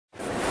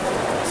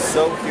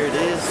So here it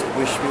is.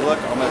 Wish me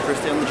luck on my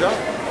first day on the job.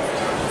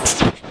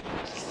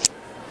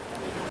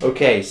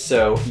 Okay,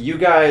 so you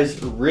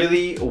guys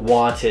really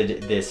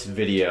wanted this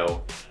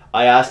video.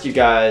 I asked you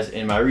guys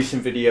in my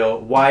recent video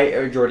why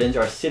Air Jordans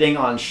are sitting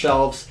on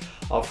shelves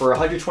for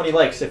 120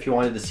 likes if you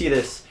wanted to see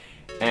this,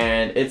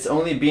 and it's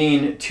only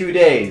been 2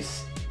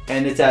 days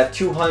and it's at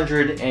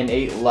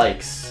 208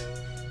 likes.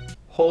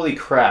 Holy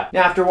crap.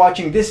 Now after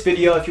watching this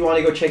video, if you want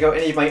to go check out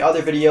any of my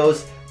other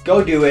videos,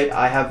 go do it.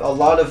 I have a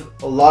lot of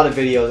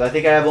videos. I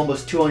think I have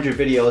almost 200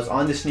 videos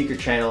on the sneaker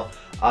channel.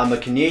 I'm a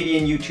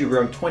Canadian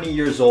YouTuber. I'm 20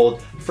 years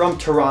old, from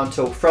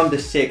Toronto, from the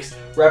 6,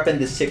 repping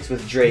the 6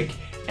 with Drake,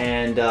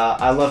 and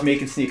I love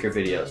making sneaker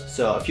videos.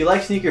 So if you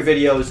like sneaker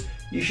videos,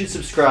 you should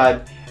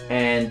subscribe,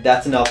 and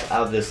that's enough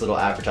out of this little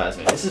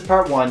advertisement. This is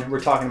part 1. We're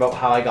talking about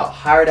how I got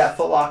hired at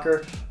Foot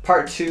Locker.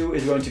 Part 2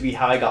 is going to be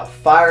how I got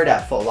fired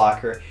at Foot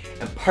Locker.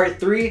 And part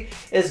 3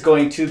 is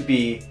going to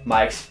be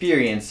my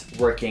experience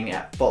working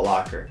at Foot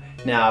Locker.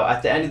 Now,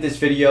 at the end of this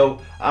video,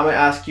 I'm gonna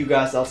ask you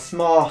guys a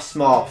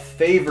small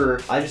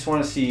favor. I just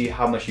want to see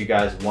how much you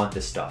guys want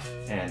this stuff,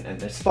 and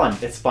it's fun.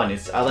 It's fun.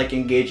 I like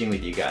engaging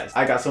with you guys.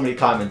 I got so many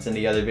comments in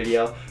the other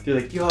video. They're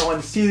like, "Yo, I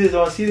want to see this. I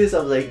want to see this." I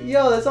was like,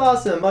 "Yo, that's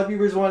awesome. My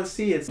viewers want to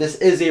see it." This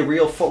is a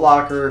real Foot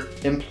Locker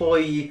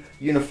employee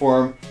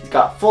uniform. It's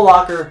got Foot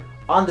Locker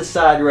on the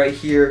side right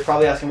here.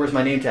 Probably asking where's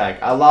my name tag.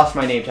 I lost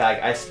my name tag.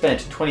 I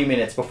spent 20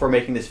 minutes before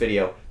making this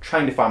video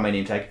trying to find my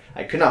name tag.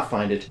 I could not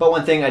find it. But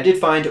one thing I did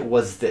find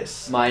was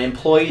this. My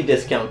employee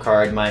discount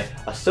card, my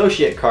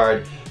associate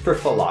card for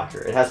Foot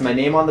Locker. It has my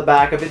name on the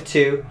back of it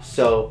too.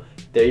 So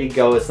there you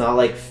go. It's not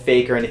like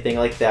fake or anything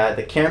like that.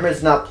 The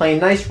camera's not playing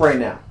nice right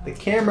now. The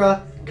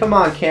camera, come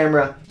on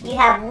camera. You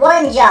have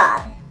one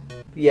job.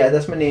 Yeah,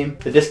 that's my name.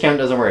 The discount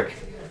doesn't work.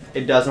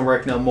 It doesn't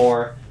work no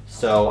more.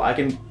 So I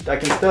can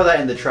throw that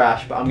in the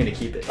trash, but I'm gonna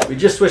keep it. We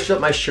just switched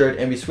up my shirt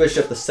and we switched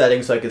up the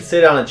settings so I could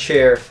sit on a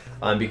chair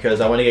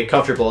because I want to get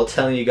comfortable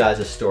telling you guys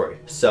a story.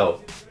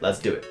 So let's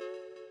do it.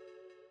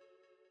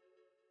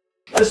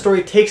 This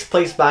story takes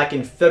place back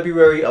in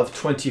February of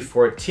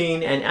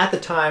 2014, and at the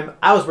time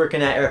I was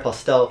working at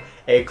Aeropostale,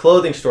 a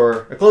clothing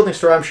store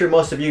I'm sure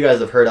most of you guys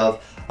have heard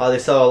of. They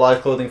sell a lot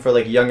of clothing for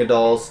like young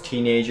adults,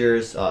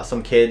 teenagers,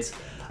 some kids.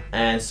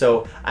 And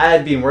so I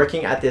had been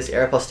working at this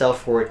Aeropostale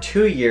for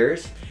 2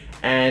 years.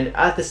 And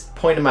at this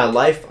point in my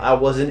life, I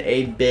wasn't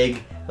a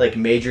big, like,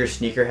 major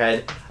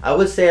sneakerhead. I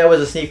would say I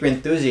was a sneaker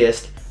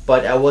enthusiast,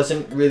 but I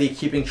wasn't really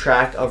keeping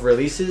track of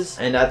releases.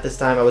 And at this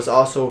time, I was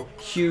also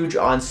huge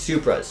on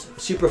Supras.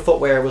 Supra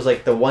footwear was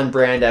like the one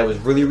brand I was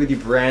really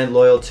brand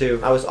loyal to.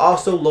 I was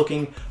also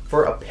looking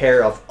for a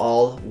pair of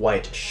all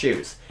white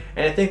shoes.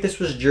 And I think this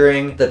was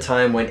during the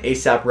time when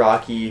A$AP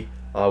Rocky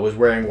was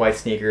wearing white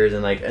sneakers,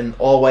 and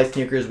all white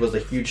sneakers was a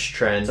huge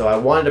trend. So I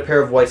wanted a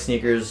pair of white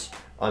sneakers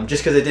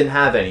just because I didn't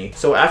have any.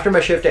 So after my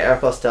shift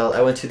at Aeropostale,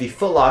 I went to the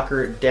Foot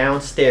Locker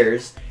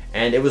downstairs,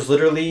 and it was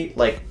literally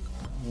like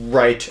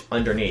right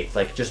underneath,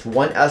 like just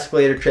one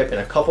escalator trip and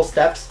a couple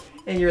steps,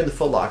 and you're in the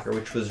Foot Locker,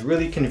 which was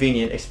really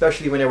convenient,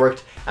 especially when I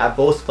worked at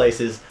both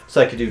places, so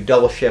I could do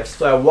double shifts.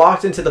 So I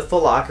walked into the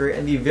Foot Locker,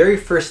 and the very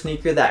first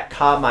sneaker that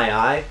caught my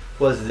eye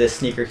was this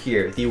sneaker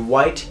here, the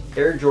white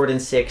Air Jordan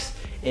 6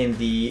 in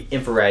the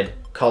infrared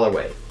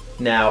colorway.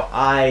 Now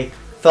I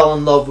fell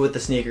in love with the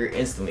sneaker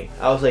instantly.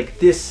 I was like,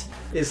 this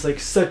is like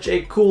such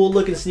a cool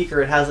looking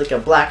sneaker. It has like a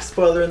black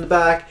spoiler in the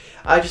back.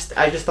 I just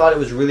thought it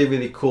was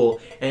really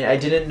cool, and I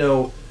didn't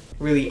know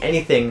really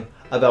anything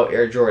about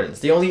Air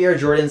Jordans. The only Air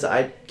Jordans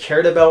I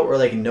cared about or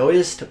like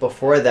noticed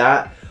before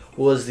that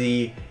was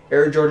the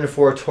Air Jordan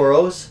 4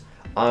 Toros,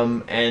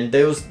 and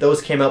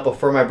those came out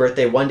before my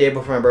birthday, one day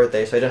before my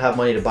birthday, so I didn't have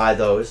money to buy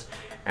those.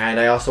 And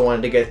I also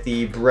wanted to get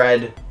the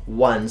bread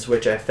ones,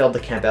 which I failed to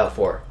camp out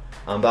for.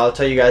 But I'll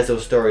tell you guys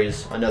those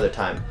stories another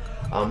time.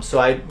 So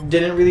I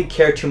didn't really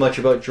care too much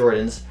about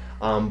Jordans,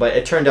 but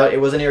it turned out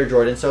it was an Air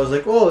Jordan, so I was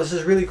like, oh, this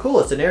is really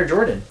cool, it's an Air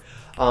Jordan.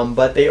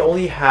 But they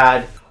only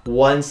had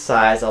one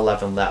size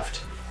 11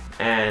 left,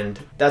 and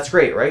that's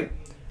great, right?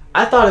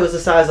 I thought it was a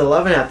size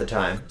 11 at the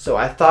time, so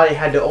I thought I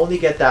had to only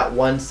get that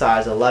one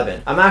size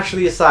 11. I'm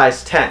actually a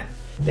size 10.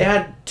 They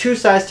had 2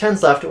 size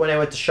 10s left when I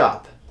went to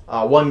shop,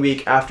 1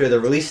 week after the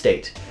release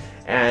date,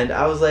 and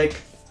I was like,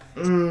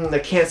 I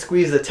can't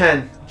squeeze the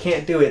 10,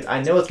 can't do it.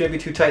 I know it's gonna be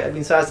too tight. I've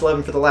been size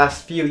 11 for the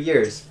last few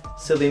years.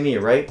 Silly me,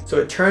 right? So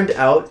it turned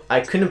out I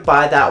couldn't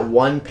buy that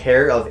one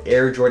pair of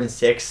Air Jordan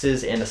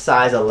 6s in a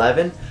size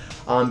 11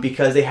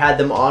 because they had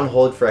them on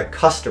hold for a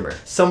customer.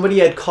 Somebody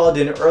had called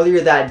in earlier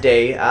that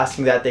day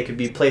asking that they could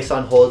be placed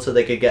on hold so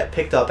they could get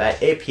picked up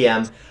at 8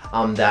 p.m.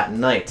 that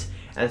night.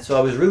 And so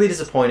I was really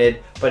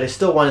disappointed, but I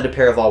still wanted a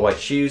pair of all white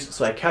shoes,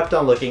 so I kept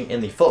on looking in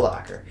the Foot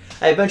Locker.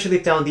 I eventually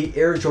found the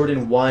Air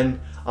Jordan 1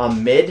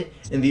 mid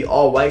in the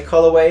all white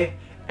colorway,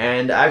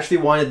 and I actually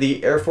wanted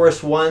the Air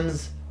Force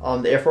Ones,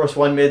 the Air Force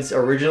 1 mids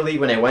originally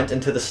when I went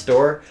into the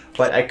store,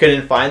 but I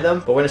couldn't find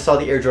them. But when I saw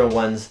the Air Jordan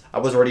 1s, I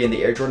was already in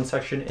the Air Jordan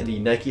section, and the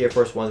Nike Air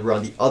Force 1s were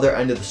on the other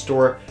end of the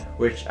store,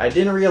 which I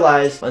didn't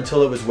realize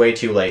until it was way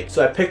too late.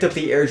 So I picked up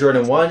the Air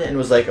Jordan 1 and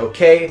was like,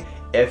 okay,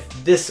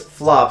 if this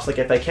flops, like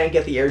if I can't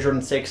get the Air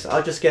Jordan 6,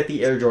 I'll just get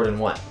the Air Jordan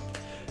 1.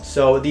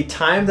 So the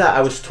time that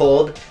I was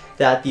told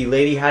that the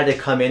lady had to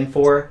come in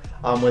for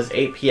was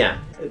 8 p.m.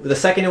 The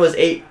second it was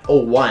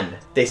 8:01,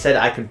 they said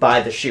I could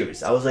buy the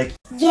shoes. I was like,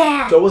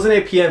 yeah! So it wasn't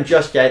 8 p.m.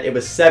 just yet, it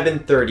was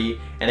 7:30,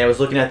 and I was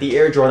looking at the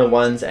Air Jordan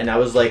 1s, and I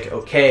was like,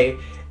 okay,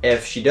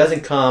 if she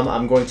doesn't come,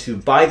 I'm going to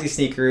buy these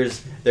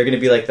sneakers. They're going to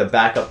be like the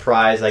backup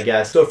prize, I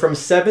guess. So from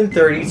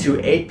 7:30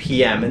 to 8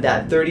 p.m., in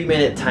that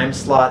 30-minute time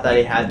slot that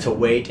I had to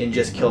wait and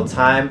just kill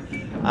time,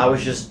 I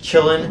was just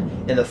chilling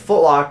in the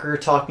Foot Locker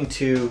talking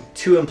to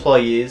 2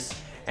 employees.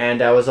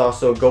 And I was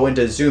also going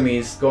to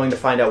Zoomies, going to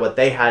find out what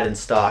they had in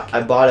stock.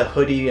 I bought a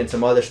hoodie and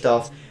some other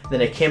stuff. Then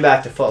I came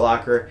back to Foot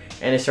Locker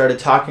and I started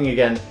talking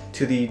again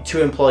to the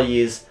 2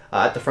 employees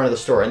at the front of the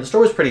store. And the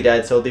store was pretty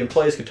dead, so the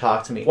employees could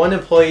talk to me. One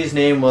employee's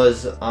name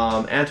was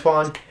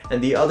Antoine,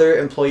 and the other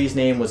employee's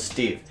name was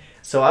Steve.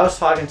 So I was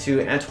talking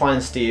to Antoine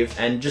and Steve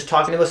and just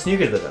talking about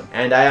sneakers with them.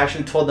 And I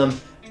actually told them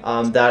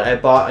that I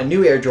bought a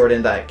new Air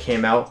Jordan that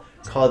came out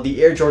called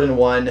the Air Jordan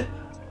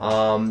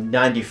 1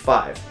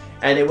 95.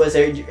 And it was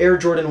a Air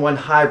Jordan 1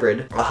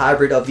 hybrid, a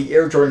hybrid of the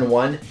Air Jordan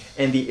 1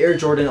 and the Air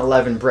Jordan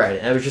 11 Bred.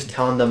 And I was just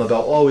telling them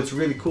about, oh, it's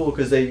really cool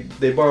because they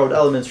borrowed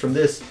elements from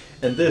this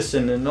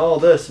and all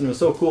this, and it was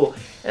so cool.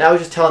 And I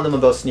was just telling them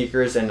about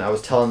sneakers, and I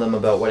was telling them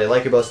about what I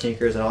like about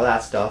sneakers and all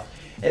that stuff.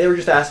 And they were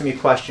just asking me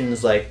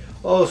questions like,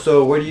 oh,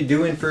 so what are you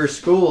doing for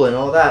school and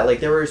all that? Like,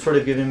 they were sort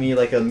of giving me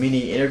like a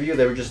mini interview.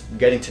 They were just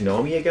getting to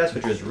know me, I guess,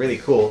 which was really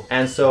cool.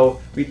 And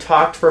so we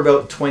talked for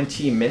about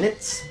 20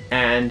 minutes,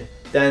 and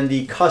then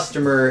the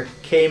customer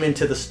came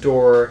into the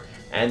store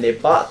and they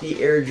bought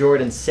the Air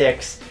Jordan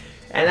 6,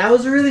 and I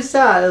was really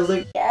sad. I was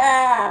like,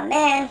 oh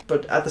man.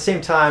 But at the same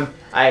time,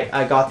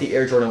 I got the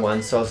Air Jordan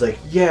 1, so I was like,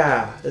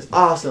 yeah, that's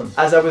awesome.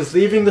 As I was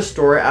leaving the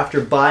store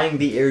after buying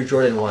the Air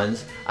Jordan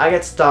 1s, I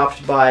got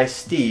stopped by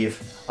Steve,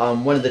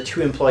 one of the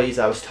 2 employees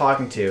I was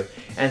talking to,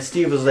 and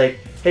Steve was like,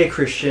 hey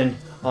Christian,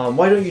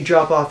 why don't you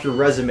drop off your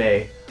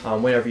resume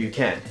whenever you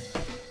can?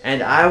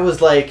 And I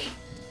was like,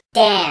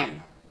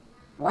 damn.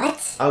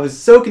 What? I was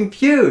so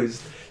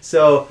confused.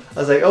 So I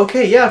was like,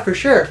 okay, yeah, for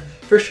sure,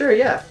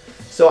 yeah.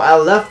 So I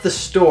left the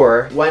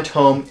store, went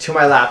home to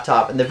my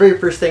laptop, and the very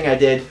first thing I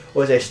did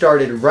was I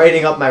started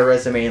writing up my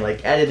resume,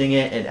 like editing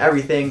it and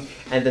everything.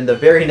 And then the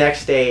very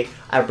next day,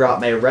 I brought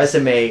my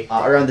resume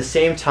around the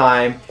same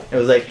time. It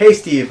was like, hey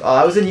Steve,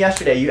 I was in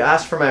yesterday, you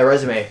asked for my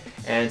resume.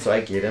 And so I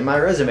gave him my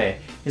resume.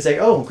 He's like,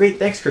 oh, great,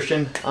 thanks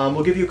Christian.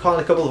 We'll give you a call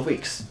in a couple of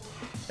weeks.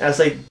 And I was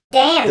like,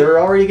 damn, they're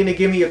already gonna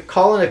give me a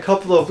call in a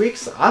couple of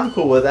weeks? I'm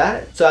cool with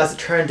that. So as it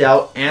turned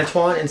out,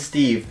 Antoine and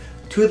Steve,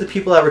 2 of the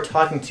people I were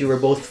talking to, were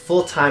both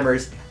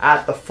full-timers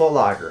at the Foot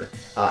Locker.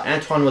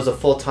 Antoine was a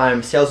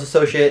full-time sales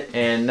associate,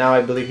 and now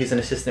I believe he's an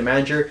assistant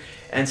manager.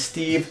 And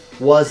Steve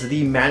was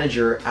the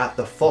manager at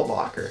the Foot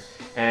Locker.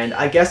 And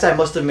I guess I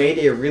must have made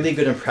a really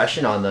good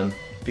impression on them,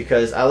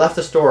 because I left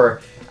the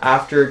store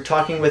after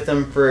talking with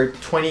them for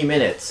 20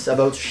 minutes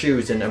about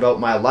shoes and about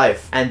my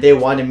life, and they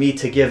wanted me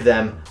to give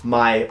them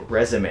my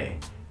resume.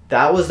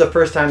 That was the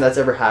first time that's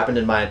ever happened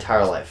in my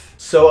entire life.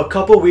 So a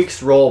couple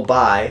weeks roll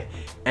by,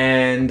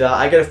 and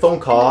I get a phone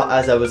call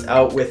as I was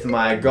out with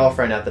my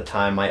girlfriend at the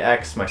time, my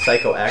ex, my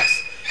psycho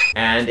ex,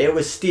 and it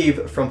was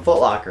Steve from Foot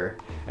Locker.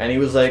 And he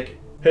was like,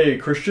 hey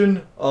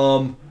Christian,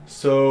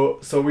 so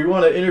we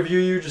want to interview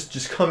you,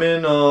 just come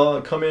in,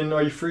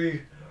 are you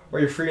free? Are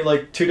you free in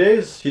like 2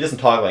 days? He doesn't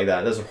talk like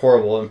that. That's a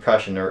horrible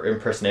impression or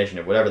impersonation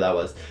or whatever that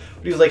was.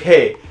 But he was like,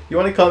 hey, you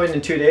want to come in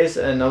 2 days?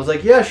 And I was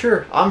like, yeah,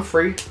 sure, I'm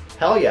free.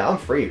 Hell yeah, I'm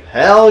free.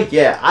 Hell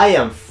yeah, I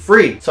am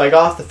free. So I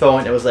got off the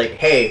phone and it was like,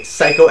 hey,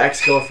 psycho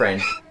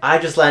ex-girlfriend, I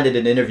just landed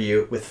an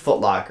interview with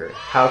Foot Locker.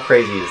 How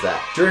crazy is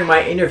that? During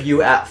my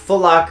interview at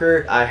Foot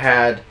Locker, I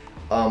had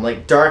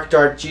like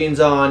dark jeans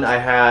on. I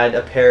had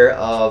a pair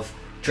of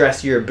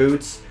dressier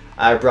boots.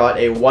 I brought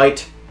a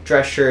white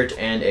dress shirt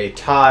and a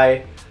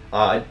tie.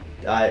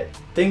 I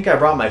think I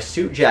brought my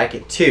suit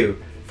jacket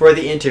too for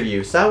the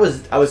interview. So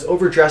I was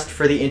overdressed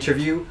for the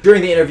interview.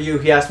 During the interview,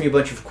 he asked me a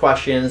bunch of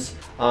questions.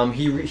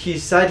 He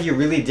said he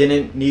really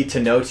didn't need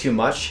to know too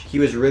much. He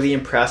was really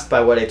impressed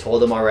by what I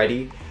told him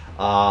already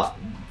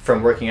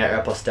from working at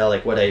Aeropostale,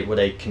 like what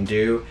I can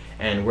do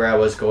and where I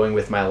was going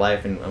with my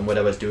life and what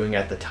I was doing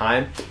at the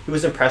time. He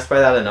was impressed by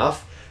that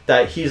enough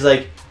that he's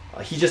like,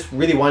 he just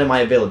really wanted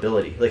my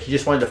availability. Like, he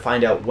just wanted to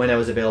find out when I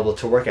was available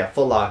to work at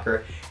Foot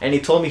Locker. And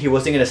he told me he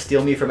wasn't going to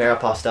steal me from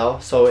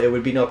Aeropostale, so it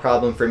would be no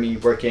problem for me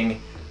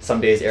working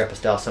some days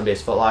Aeropostale, some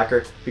days Foot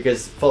Locker,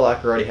 because Foot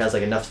Locker already has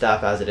like enough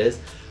staff as it is.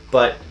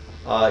 But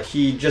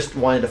he just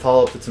wanted to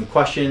follow up with some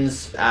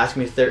questions, ask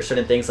me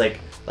certain things like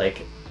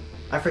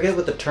I forget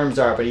what the terms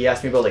are, but he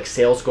asked me about like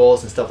sales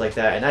goals and stuff like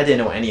that, and I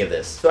didn't know any of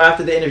this. So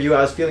after the interview, I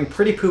was feeling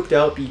pretty pooped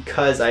out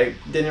because I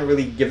didn't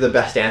really give the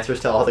best answers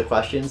to all the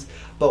questions.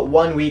 But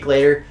 1 week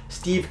later,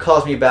 Steve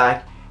calls me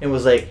back and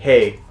was like,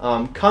 hey,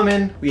 come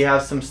in, we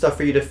have some stuff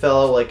for you to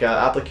fill out, like an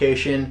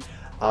application,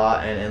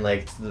 and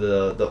like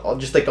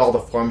just like all the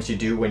forms you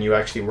do when you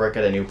actually work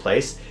at a new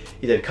place.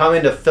 He said, come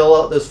in to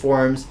fill out those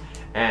forms,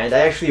 and I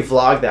actually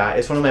vlogged that.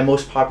 It's one of my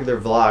most popular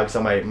vlogs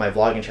on my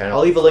vlogging channel.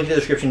 I'll leave a link in the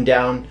description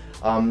down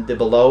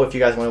below if you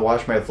guys want to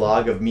watch my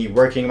vlog of me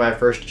working my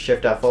first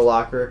shift at Foot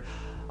Locker.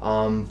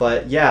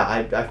 But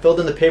yeah, I filled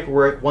in the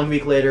paperwork 1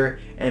 week later,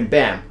 and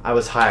bam, I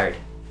was hired.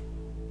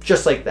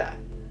 Just like that.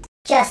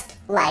 Just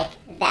like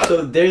that.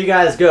 So there you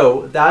guys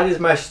go. That is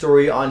my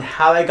story on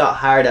how I got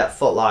hired at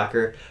Foot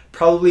Locker.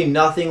 Probably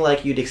nothing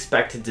like you'd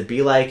expect it to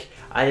be like.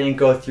 I didn't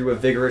go through a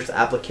vigorous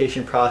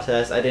application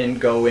process. I didn't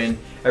go in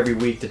every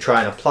week to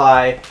try and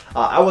apply.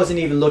 I wasn't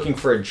even looking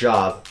for a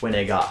job when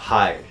I got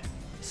hired.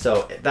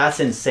 So that's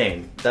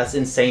insane. That's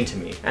insane to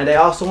me. And I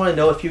also want to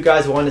know if you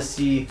guys want to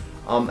see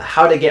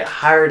how to get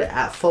hired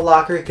at Foot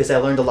Locker, because I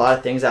learned a lot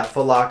of things at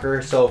Foot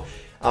Locker. So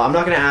I'm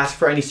not going to ask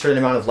for any certain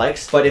amount of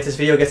likes, but if this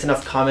video gets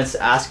enough comments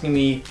asking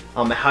me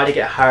how to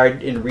get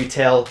hired in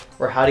retail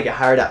or how to get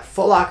hired at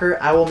Foot Locker,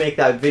 I will make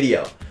that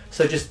video.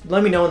 So just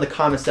let me know in the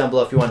comments down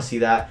below if you want to see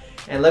that,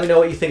 and let me know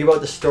what you think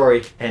about the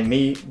story and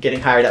me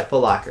getting hired at Foot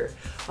Locker.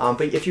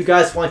 But if you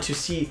guys want to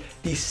see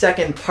the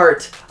second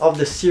part of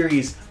the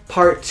series,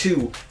 part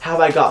 2,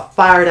 how I got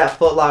fired at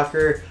Foot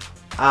Locker,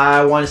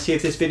 I want to see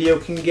if this video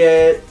can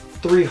get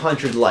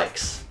 300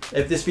 likes.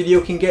 If this video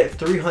can get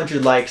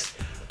 300 likes,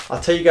 I'll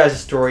tell you guys a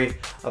story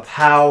of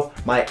how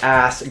my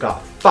ass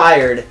got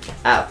fired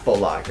at Foot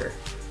Locker.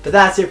 But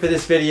that's it for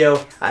this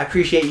video. I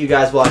appreciate you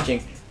guys watching.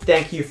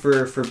 Thank you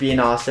for being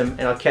awesome,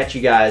 and I'll catch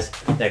you guys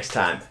next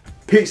time.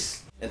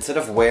 Peace! Instead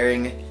of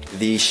wearing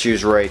these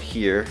shoes right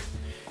here,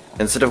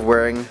 instead of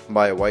wearing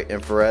my white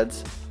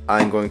infrareds,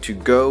 I'm going to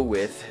go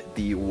with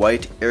the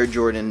white Air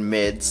Jordan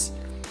mids,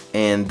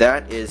 and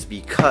that is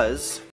because